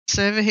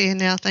server here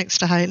now, thanks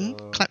to Hayden.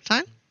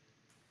 Claptone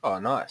Oh,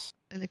 nice.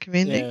 in the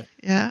community.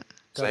 Yeah.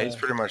 So he's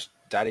pretty much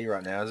daddy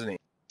right now, isn't he?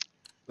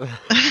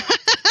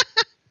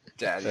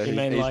 Daddy. So You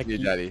mean he's like new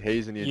daddy.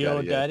 He's a new your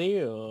daddy.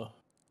 daddy or?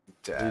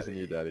 Daddy. He's a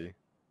new daddy.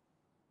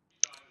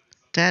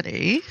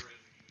 Daddy,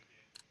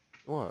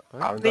 What?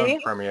 I haven't done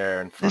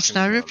Premiere and there's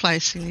no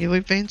replacing you.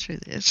 We've been through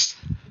this.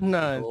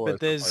 No, Always but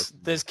there's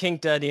replacing.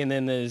 Kink Daddy and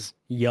then there's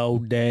Yo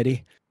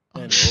Daddy.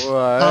 And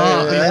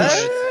Oh,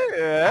 yes.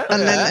 yeah.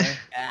 And then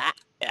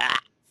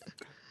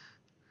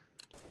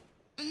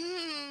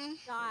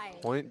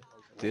Point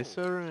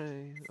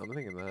disarray. I'm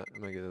thinking that. I'm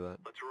gonna get to that.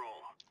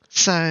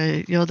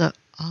 so you're the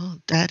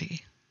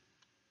daddy.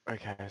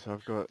 Okay, so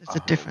I've got. There's a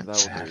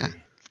difference. That will Okay.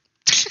 be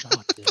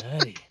Oh,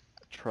 Daddy.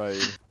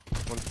 trade.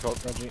 One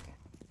shot, Reggie.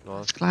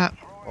 Nice. Clap.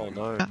 Oh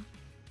no.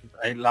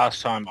 Hey,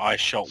 last time I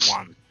shot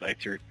one, they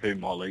threw 2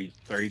 mollies,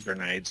 3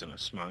 grenades, and a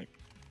smoke.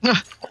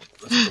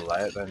 Let's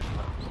delay it then.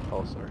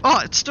 Oh, sorry. Oh,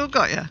 it's still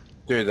got you.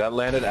 Dude, that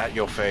landed at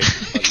your feet.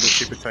 Like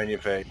literally between your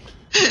feet.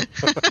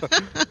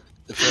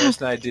 The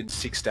first nade did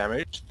 6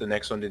 damage, the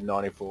next one did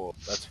 94.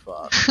 That's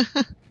fucked.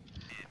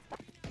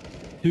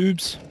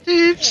 Tubes.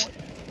 Tubes.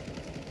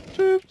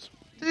 Tubes.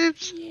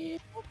 Tubes.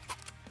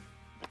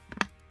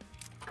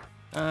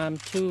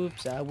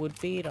 Tubes, I would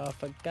beat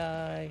off a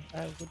guy.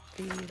 I would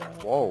beat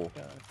off Whoa. a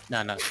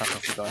guy. No, fuck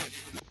off the guy.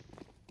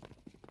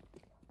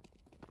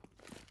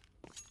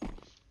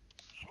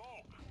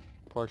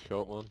 Probably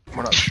short one.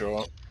 We're not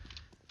sure.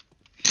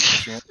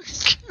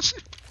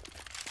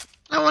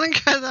 I want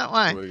to go that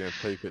way. We're gonna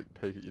peek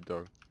at your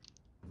dog.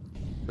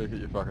 Peek at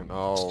your fucking.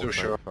 Oh, Still no,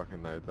 sure.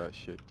 fucking nade that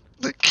shit.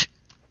 Look.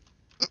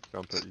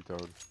 Jump at your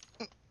dog.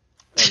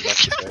 And back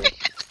to bed.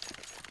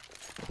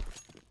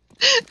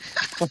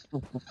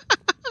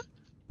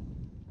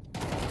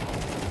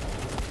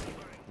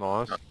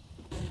 Nice.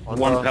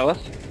 One palace,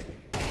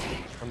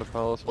 Under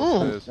palace, Ooh.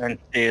 one stairs. and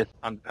stairs,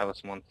 under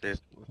palace, 1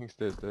 stairs. I think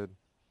stairs dead.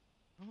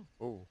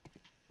 Oh.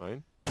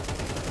 Main.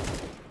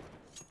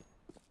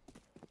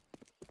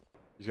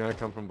 He's gonna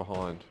come from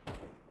behind.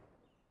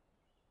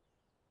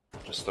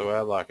 Just the way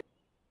I like it.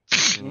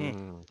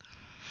 Mm.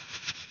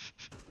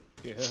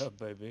 Yeah,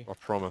 baby. I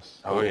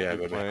promise. Oh, yeah,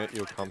 baby. baby.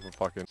 You'll come from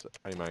fucking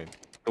A main.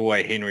 The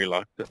way Henry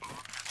liked it.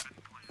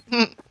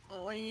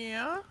 Oh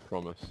yeah.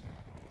 Promise.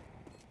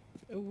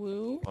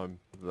 Woo. I'm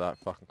that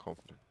fucking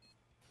confident.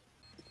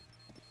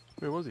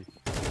 Where was he?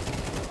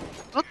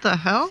 What the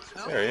hell?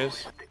 There he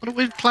is. What did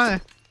we play?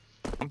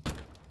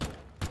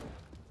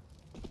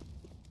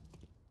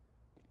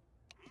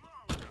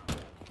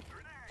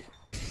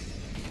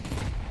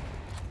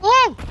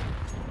 Oh!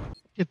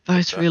 You're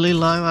both really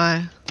low,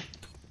 eh?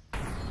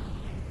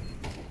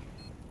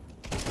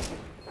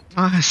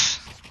 Nice.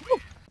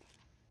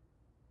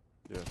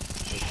 Yeah.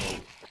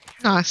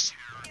 Nice.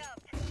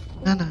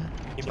 No.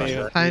 You be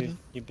a Hayden. good,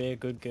 you be a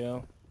good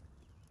girl.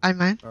 Hey,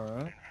 man.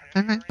 Alright.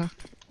 Hey, man.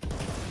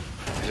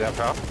 Is that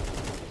pal?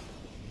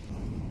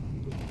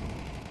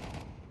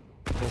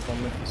 Think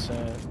I'm with you,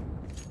 sir.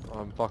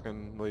 I'm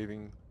fucking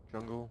leaving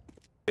jungle.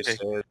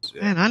 Stairs,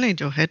 yeah. Man, I need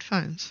your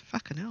headphones.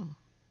 Fucking hell.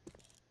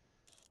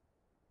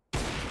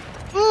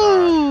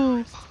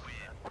 Ooh!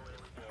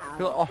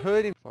 I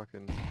heard him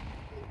fucking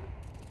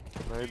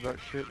made that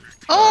shit.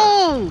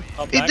 Oh!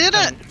 Oh, He did it!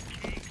 back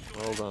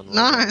Well done.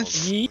 Well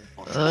Nice. Ye-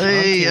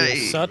 Ay, You're ay.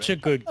 such a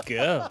good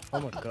girl. Oh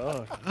my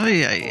god.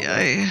 Ay, ay,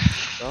 ay.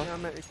 done. I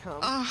met you come.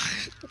 Oh,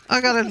 I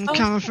got it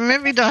coming from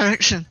every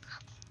direction.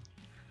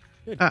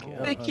 Good Ah.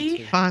 girl. Vicky.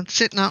 Hunty. Fine,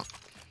 sitting up.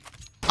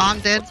 I'm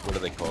dead. What do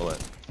they call it?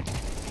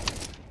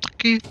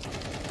 Fuck you.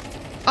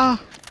 Oh,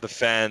 The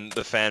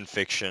fan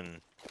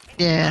fiction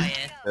yeah.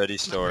 dirty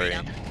story.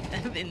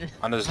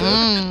 Unders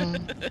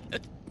dead.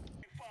 Mm.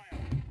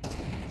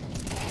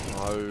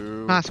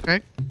 No. Nice,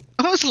 Greg.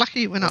 I was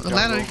lucky you went up the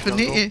ladder and couldn't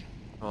hit you.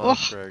 Oh,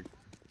 Oh. Greg.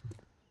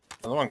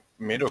 Another one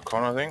mid or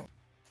con, I think.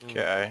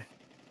 Okay.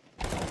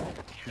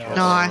 Nice.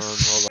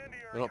 Well done.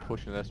 They're not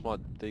pushing, that's my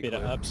Bit of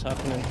declare. ups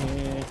happening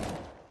here.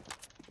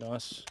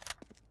 Nice.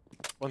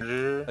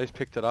 They just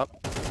picked it up.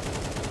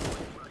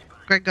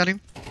 Greg got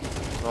him.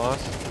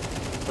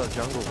 Nice. Got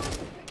jungle.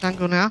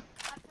 Jungle now.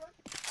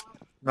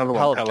 Another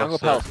Palace, one jungle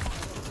palace.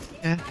 palace.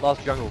 Yeah.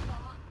 Last jungle.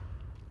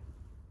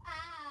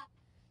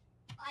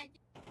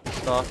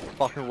 Start.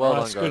 Fucking well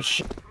Nice, done, good guys.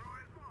 shit.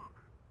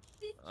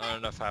 I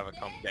don't know if I have a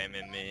comp game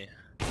in me.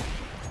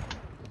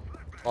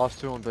 Last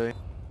 2 on B.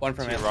 One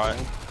from To your outside.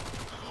 right.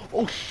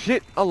 Oh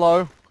shit,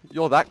 hello.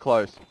 You're that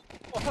close.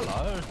 Oh,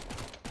 hello.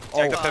 Oh,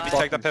 Take the heavy,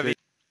 take the fucking heavy.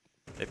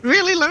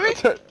 Really, Louis?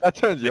 That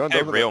turns you on, Pay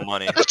doesn't real it?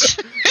 money.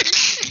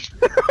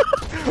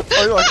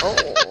 Oh, you're like, oh.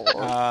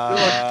 No,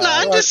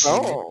 I'm You're like, just...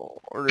 oh.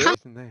 Really?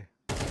 In there.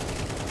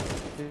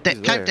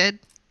 Dead, Cape dead.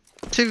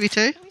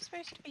 2v2. What are we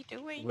supposed to be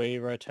doing? We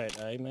rotate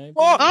A maybe.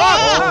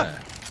 Oh!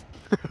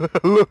 Jesus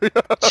Oh, we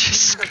have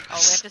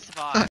Christ. to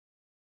survive.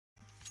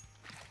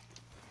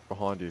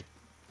 Behind you.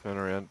 Turn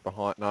around.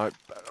 Behind. No.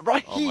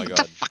 Right Oh here. my The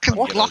god. fucking I'm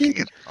gonna- blocking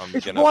it. I'm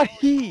It's gonna right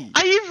here.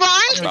 Are you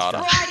blind?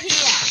 Bada. Right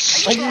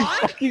here. Are Are you you blind?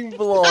 fucking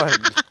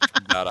blind?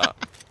 I'm bada.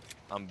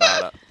 I'm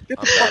bada. Get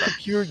I'm the bada. fucking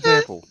pure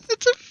example.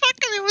 It's a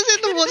fucking... It was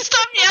Well,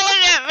 stop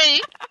yelling at me!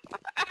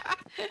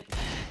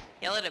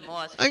 Yell at him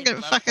more. So I'm she gonna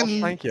loves I'll fucking...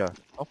 spank you.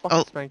 I'll fucking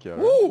Oh. spank you.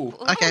 Woo!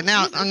 it. Okay,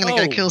 now I'm gonna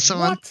go kill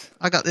someone.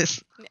 I got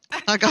this.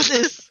 I got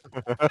this.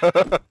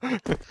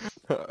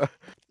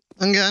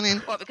 I'm going in.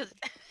 What, because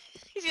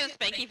he's gonna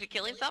spank you for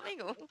killing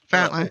something? Or?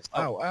 Apparently.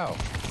 Ow, ow.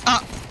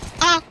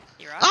 Ah!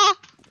 You're right. Ah!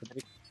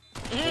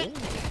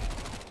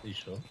 Are you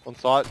sure? On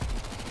site.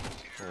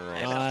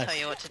 Maybe I'll Nice. tell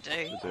you what to do.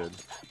 You did.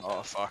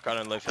 Oh fuck, I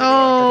don't live here.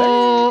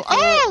 Oh!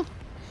 Oh!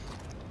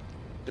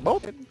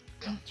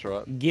 That's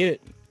right. Get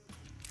it.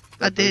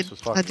 I That boost did.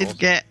 was I fucking did awesome.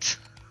 get.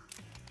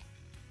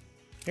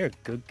 You're a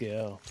good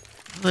girl.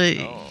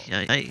 Hey. Oh.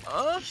 Hey.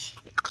 I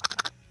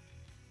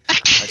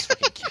just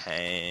fucking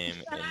came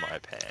in my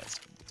pants.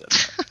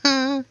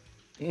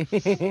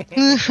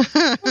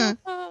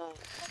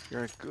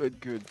 You're a good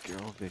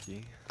girl,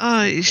 Vicky.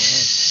 Oh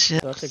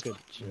shit. Such a good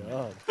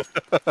job.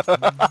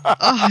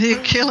 Oh,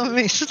 you're killing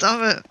me.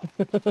 Stop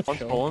it. I'm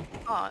calling.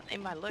 Oh,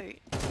 in my loot.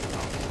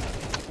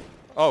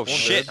 Oh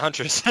shit,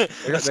 Huntress. they're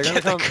Let's gonna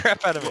get the come-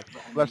 crap out of me.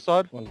 Left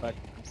side. One back.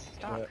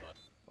 Stop.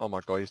 Oh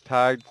my god, he's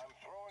tagged.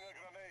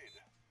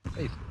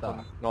 Hey,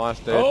 stop. Nice,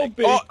 dude. Oh,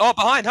 big. Oh,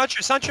 behind,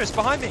 Huntress,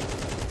 behind me.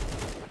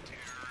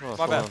 Oh,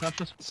 My bad.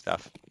 fine.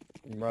 Stuff.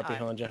 I'm right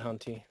behind you,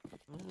 Hunty.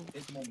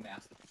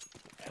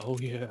 Oh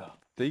yeah.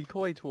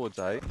 Decoy towards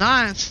A.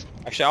 Nice.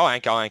 Actually, I'll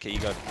anchor. You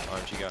go.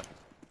 Orange, you go.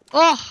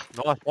 Oh,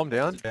 Nice, bomb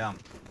down. Down.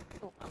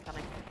 Oh, I'm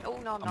coming. Oh,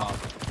 no, I'm I'm not. up.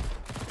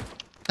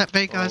 that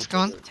big guy's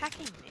gone. He's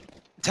attacking me.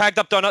 Tagged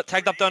up,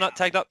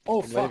 donut.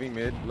 Oh, I'm fuck. leaving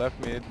mid, left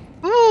mid.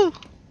 Woo!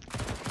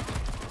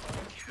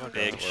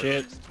 Big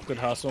Shit. Good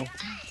hustle.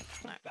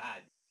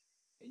 Bad.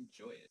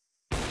 Enjoy it.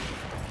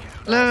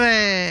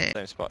 Louis.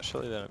 Same spot.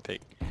 Surely they don't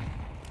peek.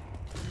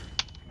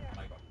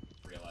 I got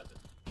realize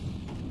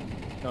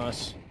it.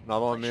 Nice.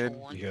 Another one Actual mid.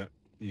 one.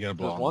 You gotta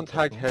blow There's on one the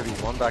tagged pistol.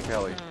 heavy, one back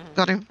alley.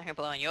 Got him. I can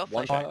blow on your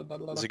One flash.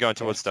 Is it going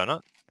towards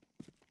donut?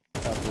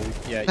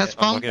 Yeah, That's I'm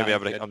bomb. not gonna be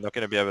able to. I'm not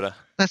gonna be able to.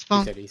 That's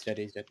bomb. He's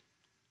dead.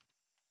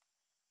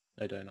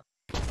 No donut.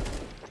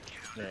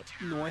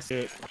 Nice.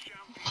 Shit.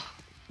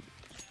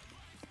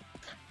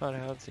 But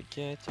how to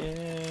get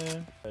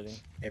you?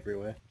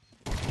 Everywhere.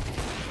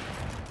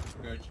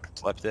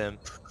 Slept him.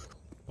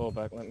 Ball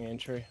back, let me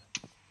entry.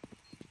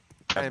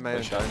 A main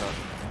and donut.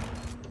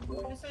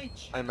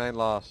 A main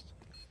last.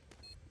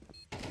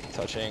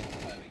 Touching.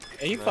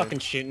 Are you No. fucking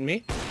shitting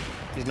me?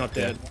 He's not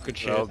dead. Good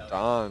shit. Well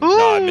done. Ooh.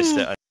 No, I missed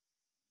it.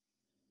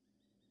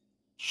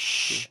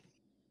 Shh.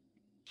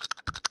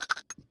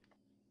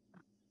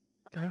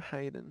 Go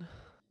Hayden.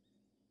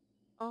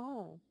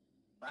 Oh.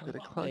 Better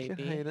clutch you,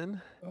 Baby.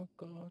 Hayden. Oh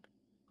god.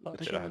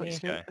 Better Should I have clutch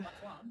this you. guy?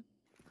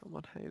 Come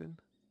on, Hayden.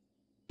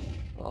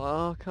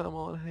 Oh, come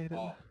on,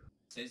 Hayden.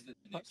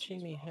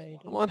 Touching me, Hayden.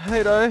 Come on,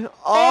 Hayden.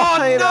 Oh,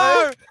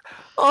 Hayden.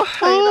 Oh,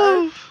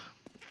 Hayden.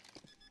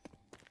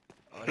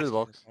 Oh, Through the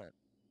box.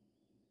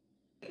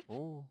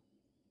 Ooh.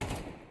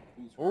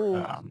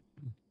 Ooh.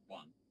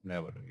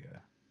 Now where do we go?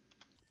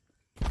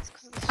 It's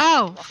 'cause of the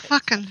Oh, rockets.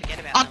 fucking. Forget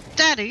about Oh, them.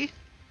 daddy.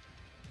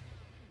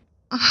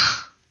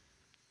 Oh,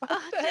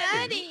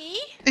 Daddy!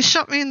 He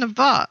shot me in the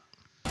butt.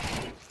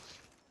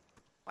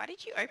 Why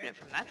did you open it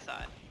from that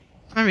side?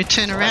 Made me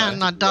turn around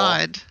and I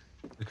died.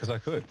 Because I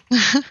could.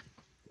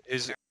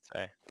 Who's it?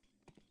 Say.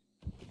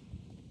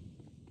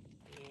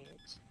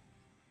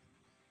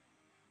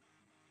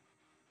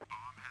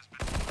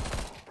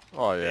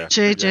 Oh, yeah.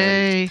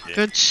 GG. Yeah.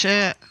 Good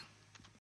shit.